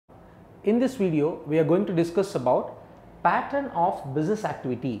In this video, we are going to discuss about pattern of business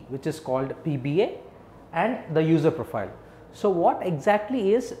activity, which is called PBA, and the user profile. So what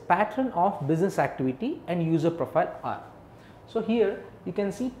exactly is pattern of business activity and user profile are? So here you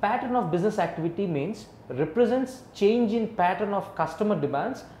can see pattern of business activity means represents change in pattern of customer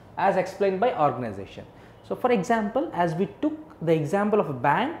demands as explained by organization. So for example, as we took the example of a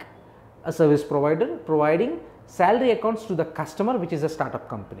bank, a service provider providing salary accounts to the customer, which is a startup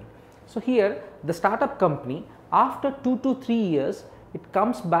company. So here the startup company, after 2 to 3 years, it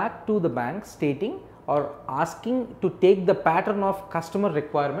comes back to the bank stating or asking to take the pattern of customer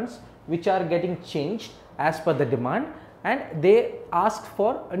requirements which are getting changed as per the demand, and they ask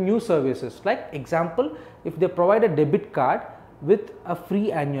for new services. Like example, if they provide a debit card with a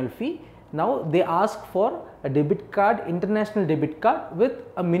free annual fee, now they ask for a debit card, international debit card with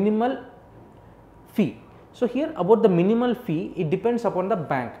a minimal fee. So here about the minimal fee, it depends upon the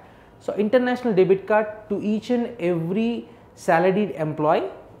bank. So international debit card to each and every salaried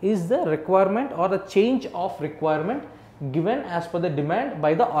employee is the requirement or the change of requirement given as per the demand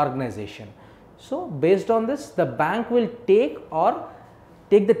by the organization. So based on this, the bank will take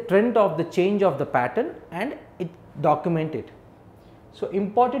the trend of the change of the pattern and it document it. So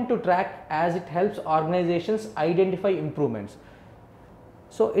important to track as it helps organizations identify improvements.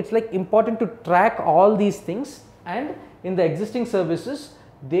 So it's like important to track all these things, and in the existing services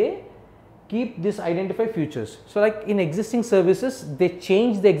they keep this identify futures. So like in existing services, they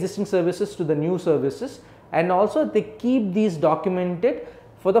change the existing services to the new services, and also they keep these documented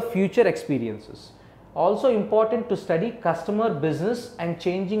for the future experiences. Also important to study customer business and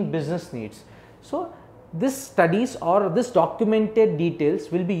changing business needs. So this studies or this documented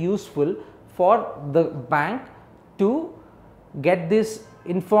details will be useful for the bank to get this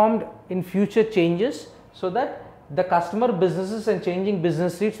informed in future changes, so that the customer businesses and changing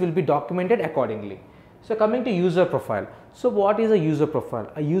business needs will be documented accordingly. So coming to user profile. So what is a user profile?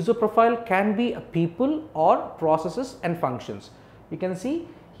 A user profile can be a people or processes and functions. You can see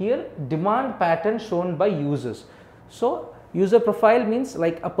here demand pattern shown by users. So user profile means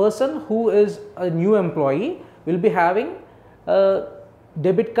like a person who is a new employee will be having a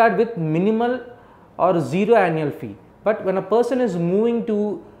debit card with minimal or zero annual fee. But when a person is moving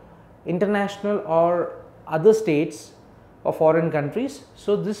to international or other states or foreign countries,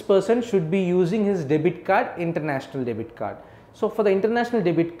 so this person should be using his debit card, international debit card. So for the international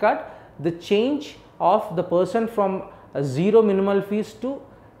debit card, the change of the person from a zero minimal fees to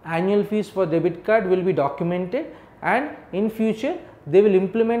annual fees for debit card will be documented, and in future they will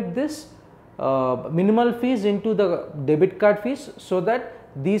implement this minimal fees into the debit card fees, so that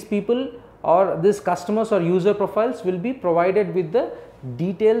these people or these customers or user profiles will be provided with the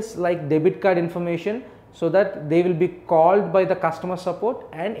details like debit card information, so that they will be called by the customer support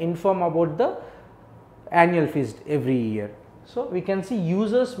and inform about the annual fees every year. So we can see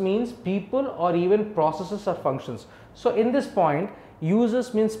users means people or even processes or functions. So in this point,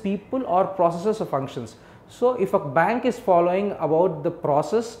 users means people or processes or functions. So if a bank is following about the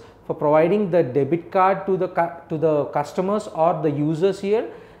process for providing the debit card to the customers or the users here,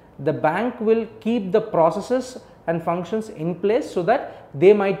 the bank will keep the processes and functions in place, so that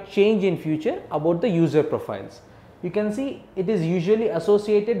they might change in future about the user profiles. You can see it is usually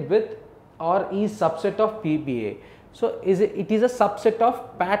associated with or is subset of PBA. So it is a subset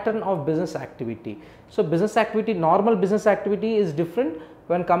of pattern of business activity. So business activity, normal business activity is different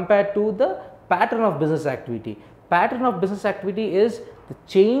when compared to the pattern of business activity. Pattern of business activity is the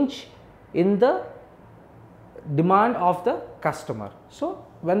change in the demand of the customer. So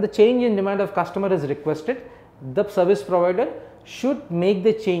when the change in demand of customer is requested, the service provider should make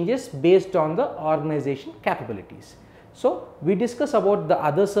the changes based on the organization capabilities. So we discuss about the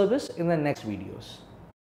other service in the next videos.